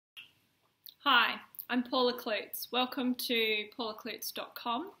Hi, I'm Paula Klutz. Welcome to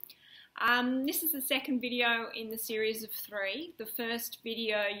paulaklutz.com. This is the second video in the series of 3. The first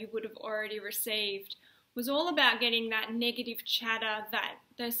video you would have already received was all about getting that negative chatter,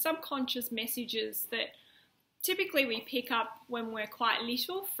 those subconscious messages that typically we pick up when we're quite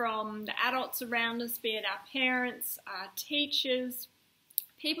little from the adults around us, be it our parents, our teachers,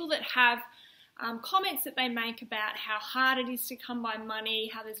 people that have comments that they make about how hard it is to come by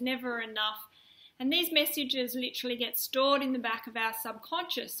money, how there's never enough. And these messages literally get stored in the back of our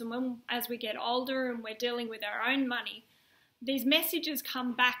subconscious. And as we get older and we're dealing with our own money, these messages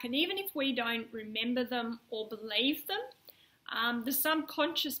come back. And even if we don't remember them or believe them, the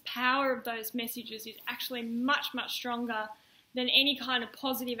subconscious power of those messages is actually much, much stronger than any kind of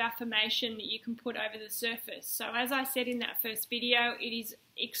positive affirmation that you can put over the surface. So as I said in that first video, it is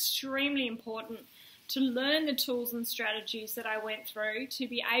extremely important to learn the tools and strategies that I went through to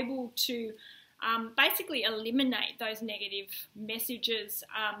be able to basically eliminate those negative messages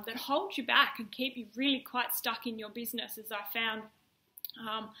that hold you back and keep you really quite stuck in your business, as I found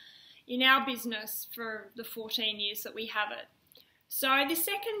in our business for the 14 years that we have it. So this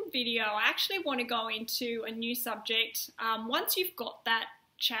second video, I actually want to go into a new subject. Once you've got that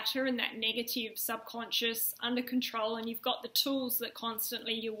chatter and that negative subconscious under control and you've got the tools that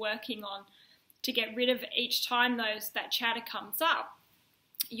constantly you're working on to get rid of each time that chatter comes up,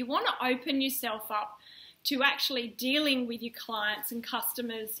 you want to open yourself up to actually dealing with your clients and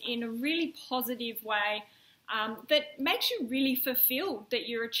customers in a really positive way that makes you really fulfilled, that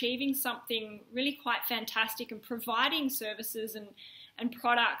you're achieving something really quite fantastic and providing services and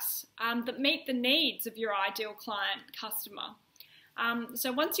products that meet the needs of your ideal client customer.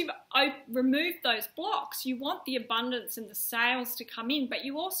 So once you've removed those blocks, you want the abundance and the sales to come in, but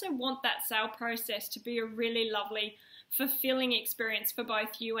you also want that sale process to be a really lovely, fulfilling experience for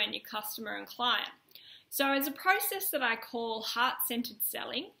both you and your customer and client. So it's a process that I call heart-centered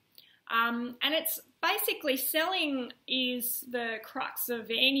selling. And it's basically, selling is the crux of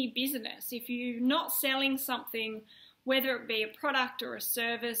any business. If you're not selling something, whether it be a product or a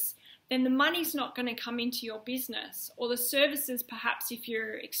service, then the money's not going to come into your business. Or the services, perhaps if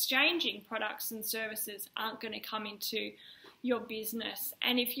you're exchanging products and services, aren't going to come into your business.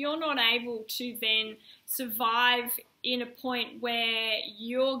 And if you're not able to then survive in a point where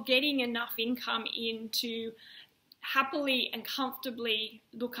you're getting enough income in to happily and comfortably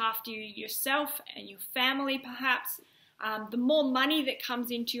look after yourself and your family perhaps, the more money that comes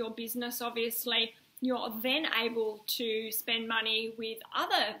into your business, obviously, you're then able to spend money with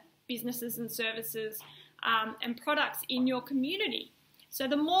other businesses and services and products in your community. So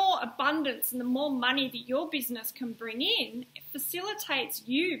the more abundance and the more money that your business can bring in, it facilitates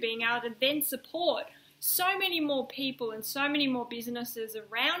you being able to then support so many more people and so many more businesses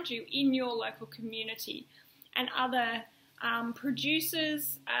around you in your local community. And other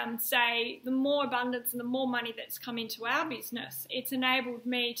producers say the more abundance and the more money that's come into our business, it's enabled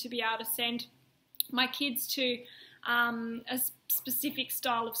me to be able to send my kids to a specific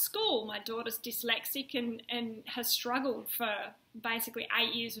style of school. My daughter's dyslexic and has struggled for basically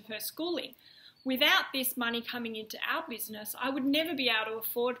 8 years of her schooling. Without this money coming into our business, I would never be able to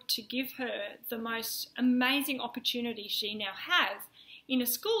afford to give her the most amazing opportunity she now has in a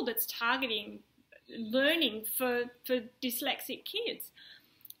school that's targeting learning for dyslexic kids.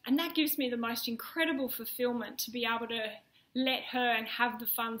 And that gives me the most incredible fulfillment to be able to let her and have the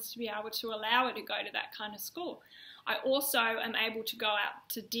funds to be able to allow her to go to that kind of school. I also am able to go out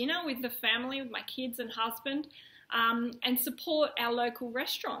to dinner with the family, with my kids and husband, and support our local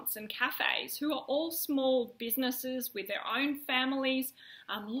restaurants and cafes, who are all small businesses with their own families.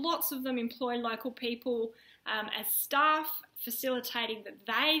 Lots of them employ local people as staff, facilitating that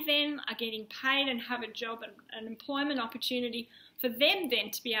they then are getting paid and have a job and an employment opportunity for them then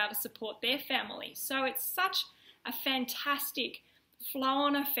to be able to support their families. So it's such a fantastic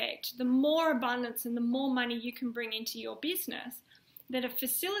flow-on effect. The more abundance and the more money you can bring into your business, that it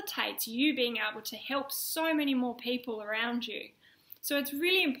facilitates you being able to help so many more people around you. So it's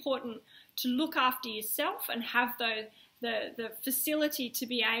really important to look after yourself and have the facility to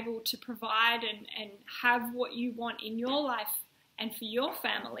be able to provide and have what you want in your life and for your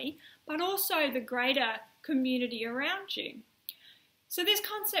family, but also the greater community around you. So this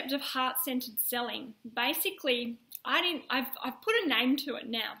concept of heart-centered selling, basically, I've put a name to it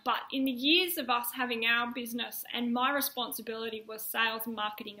now, but in the years of us having our business, and my responsibility was sales,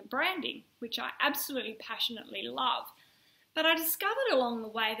 marketing and branding, which I absolutely passionately love. But I discovered along the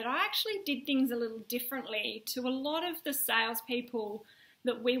way that I actually did things a little differently to a lot of the salespeople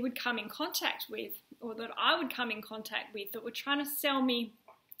that we would come in contact with, or that I would come in contact with, that were trying to sell me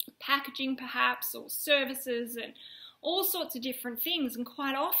packaging perhaps, or services, and all sorts of different things. And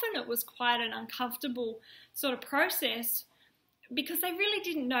quite often it was quite an uncomfortable sort of process because they really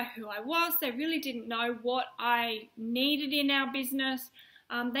didn't know who I was. They really didn't know what I needed in our business.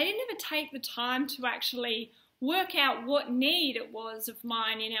 They didn't ever take the time to actually work out what need it was of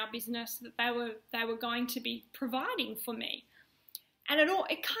mine in our business that they were going to be providing for me. And it kind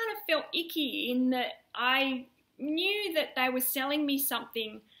of felt icky in that I knew that they were selling me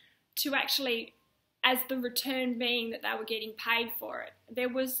something to actually, as the return being that they were getting paid for it. There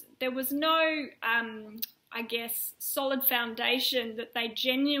was no, I guess, solid foundation that they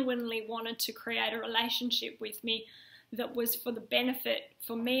genuinely wanted to create a relationship with me that was for the benefit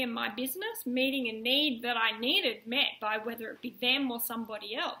for me and my business, meeting a need that I needed met by whether it be them or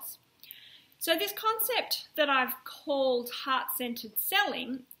somebody else. So this concept that I've called heart-centered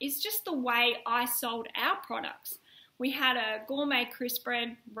selling is just the way I sold our products. We had a gourmet crisp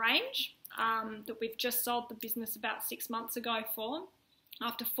bread range that we've just sold the business about 6 months ago for,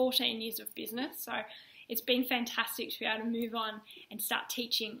 after 14 years of business. So it's been fantastic to be able to move on and start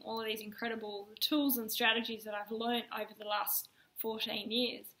teaching all of these incredible tools and strategies that I've learned over the last 14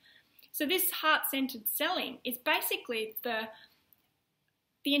 years. So this heart-centered selling is basically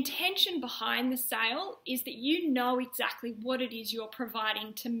the intention behind the sale is that you know exactly what it is you're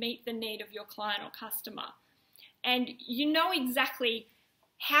providing to meet the need of your client or customer. And you know exactly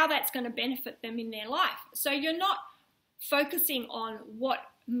how that's going to benefit them in their life. So you're not focusing on what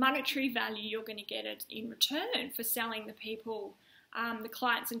monetary value you're going to get in return for selling the people, the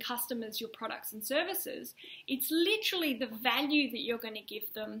clients and customers, your products and services. It's literally the value that you're going to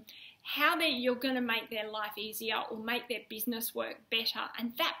give them, how you're going to make their life easier or make their business work better.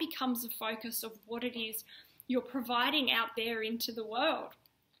 And that becomes the focus of what it is you're providing out there into the world.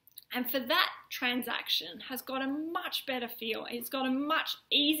 And for that transaction has got a much better feel. It's got a much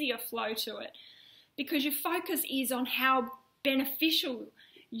easier flow to it because your focus is on how beneficial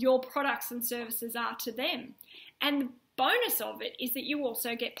your products and services are to them. And the bonus of it is that you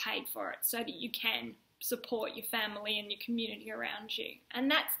also get paid for it so that you can support your family and your community around you. And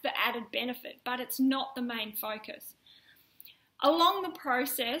that's the added benefit, but it's not the main focus. Along the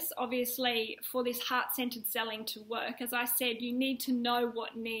process, obviously, for this heart-centered selling to work, as I said, you need to know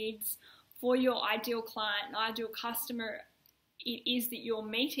what needs for your ideal client, ideal customer it is that you're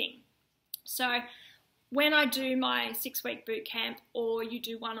meeting. So when I do my 6-week boot camp or you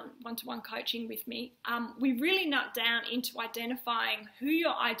do one-to-one coaching with me, we really nut down into identifying who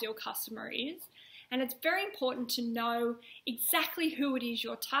your ideal customer is. And it's very important to know exactly who it is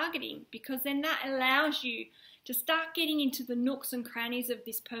you're targeting because then that allows you to start getting into the nooks and crannies of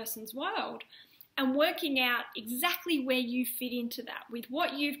this person's world and working out exactly where you fit into that with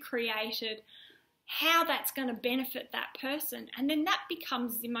what you've created, how that's going to benefit that person. And then that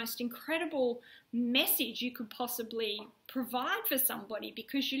becomes the most incredible message you could possibly provide for somebody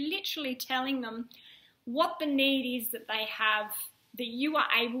because you're literally telling them what the need is that they have that you are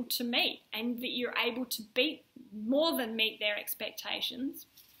able to meet and that you're able to more than meet their expectations,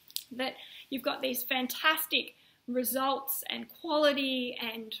 that you've got these fantastic results and quality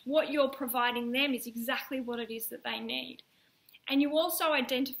and what you're providing them is exactly what it is that they need. And you also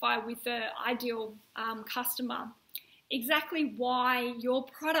identify with the ideal customer exactly why your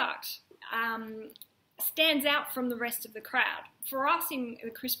product stands out from the rest of the crowd. For us in the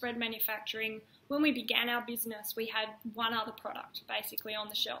crisp bread manufacturing, when we began our business, we had one other product basically on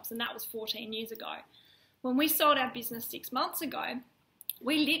the shelves, and that was 14 years ago. When we sold our business 6 months ago,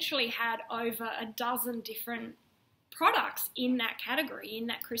 we literally had over a dozen different products in that category, in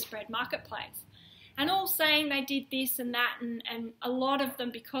that crisp bread marketplace. And all saying they did this and that, and a lot of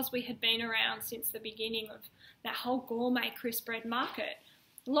them, because we had been around since the beginning of that whole gourmet crisp bread market,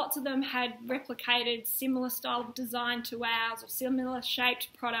 lots of them had replicated similar style of design to ours or similar shaped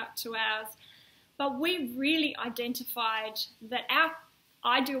product to ours. But we really identified that our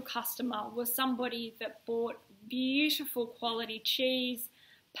ideal customer was somebody that bought beautiful quality cheese,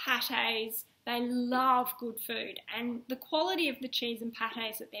 pâtés. They love good food, and the quality of the cheese and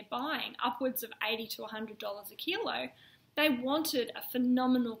pâtés that they're buying, upwards of $80 to $100 a kilo, they wanted a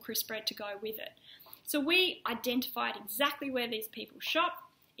phenomenal crisp bread to go with it. So we identified exactly where these people shop,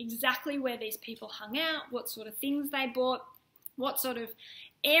 exactly where these people hung out, what sort of things they bought, what sort of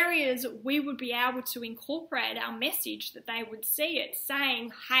areas we would be able to incorporate our message that they would see it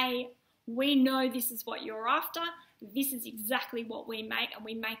saying, hey, we know this is what you're after, this is exactly what we make, and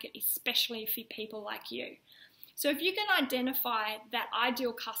we make it especially for people like you. So if you can identify that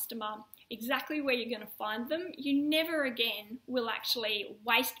ideal customer, exactly where you're going to find them. You never again will actually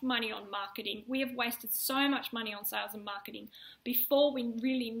waste money on marketing. We have wasted so much money on sales and marketing before we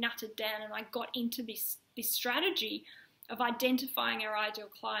really nutted down and I got into this strategy of identifying our ideal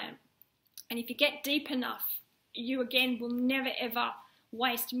client. And if you get deep enough, you again will never ever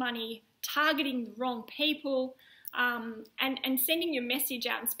waste money targeting the wrong people, and sending your message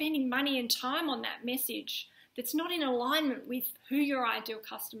out and spending money and time on that message that's not in alignment with who your ideal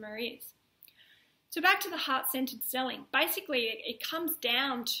customer is. So back to the heart-centered selling. Basically, it comes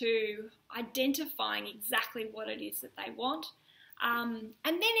down to identifying exactly what it is that they want. And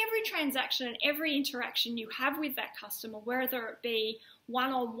then every transaction and every interaction you have with that customer, whether it be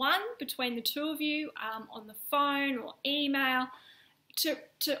one-on-one between the two of you, on the phone or email, to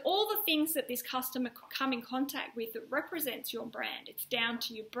all the things that this customer could come in contact with that represents your brand. It's down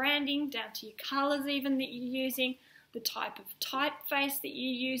to your branding, down to your colours even that you're using, the type of typeface that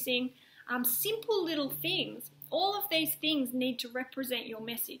you're using, simple little things. All of these things need to represent your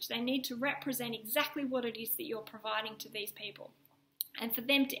message. They need to represent exactly what it is that you're providing to these people. And for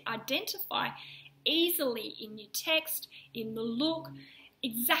them to identify easily in your text, in the look,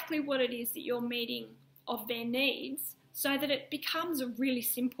 exactly what it is that you're meeting of their needs, so that it becomes a really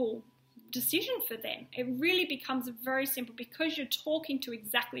simple decision for them. It really becomes very simple because you're talking to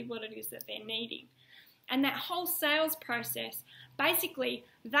exactly what it is that they're needing. And that whole sales process, basically,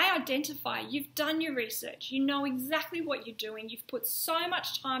 they identify, you've done your research, you know exactly what you're doing, you've put so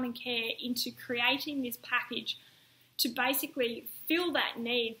much time and care into creating this package to basically fill that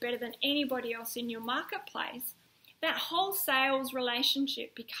need better than anybody else in your marketplace. That whole sales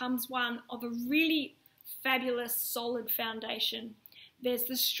relationship becomes one of a really fabulous, solid foundation. There's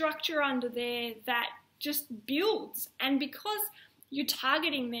the structure under there that just builds, and because you're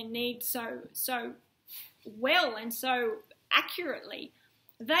targeting their needs so well and so accurately,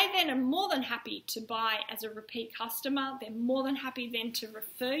 they then are more than happy to buy as a repeat customer. They're more than happy then to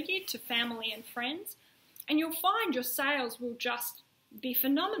refer you to family and friends, and you'll find your sales will just be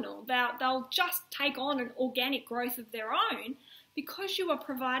phenomenal. They'll just take on an organic growth of their own because you are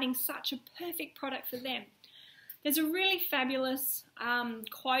providing such a perfect product for them. There's a really fabulous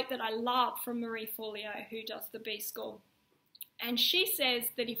quote that I love from Marie Forleo, who does the B School. And she says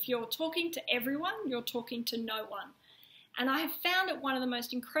that if you're talking to everyone, you're talking to no one. And I have found it one of the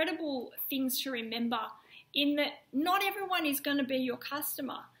most incredible things to remember, in that not everyone is going to be your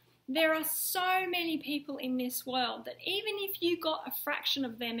customer. There are so many people in this world that even if you got a fraction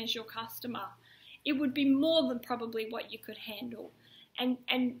of them as your customer, it would be more than probably what you could handle. And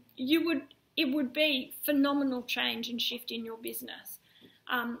it would be phenomenal change and shift in your business.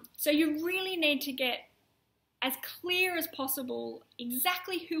 So you really need to get as clear as possible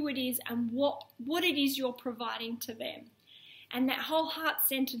exactly who it is and what it is you're providing to them. And that whole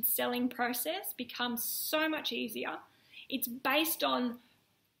heart-centered selling process becomes so much easier. It's based on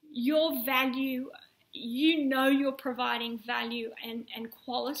your value. You know you're providing value and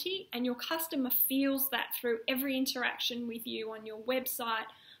quality, and your customer feels that through every interaction with you on your website,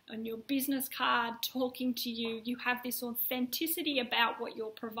 on your business card, talking to you. You have this authenticity about what you're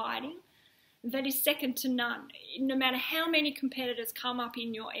providing that is second to none. No matter how many competitors come up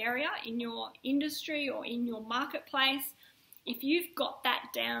in your area, in your industry, or in your marketplace, if you've got that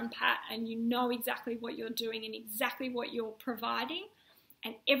down pat and you know exactly what you're doing and exactly what you're providing,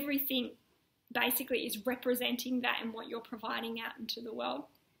 and everything basically is representing that and what you're providing out into the world,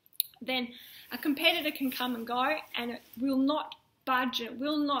 then a competitor can come and go and it will not budge, it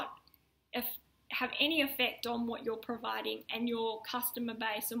will not have any effect on what you're providing and your customer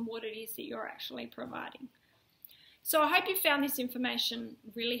base and what it is that you're actually providing. So I hope you found this information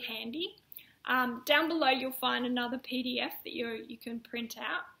really handy. Down below you'll find another PDF that you can print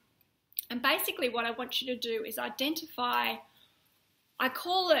out. And basically what I want you to do is identify, I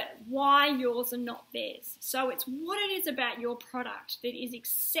call it why yours are not theirs. So it's what it is about your product that is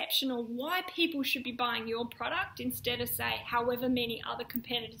exceptional, why people should be buying your product instead of, say, however many other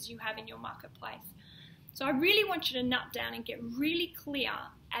competitors you have in your marketplace. So I really want you to nut down and get really clear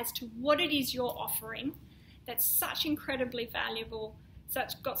as to what it is you're offering that's such incredibly valuable,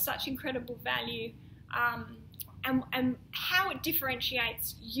 got such incredible value, and how it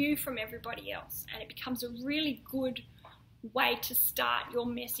differentiates you from everybody else. And it becomes a really good way to start your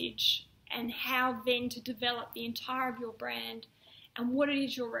message, and how then to develop the entire of your brand and what it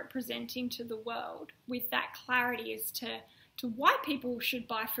is you're representing to the world, with that clarity as to why people should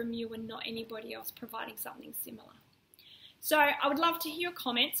buy from you and not anybody else providing something similar. So I would love to hear your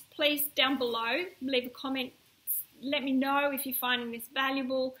comments. Please, down below, leave a comment. Let me know if you're finding this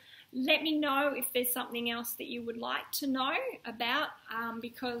valuable. Let me know if there's something else that you would like to know about,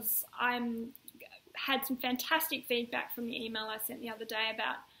 because had some fantastic feedback from the email I sent the other day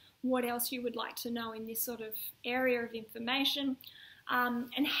about what else you would like to know in this sort of area of information,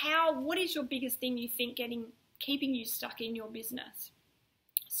 and what is your biggest thing you think keeping you stuck in your business.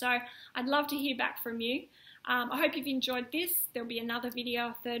 So I'd love to hear back from you. I hope you've enjoyed this. There'll be another video,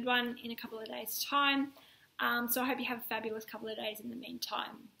 a third one, in a couple of days' time. So I hope you have a fabulous couple of days in the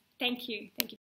meantime. Thank you. Thank you.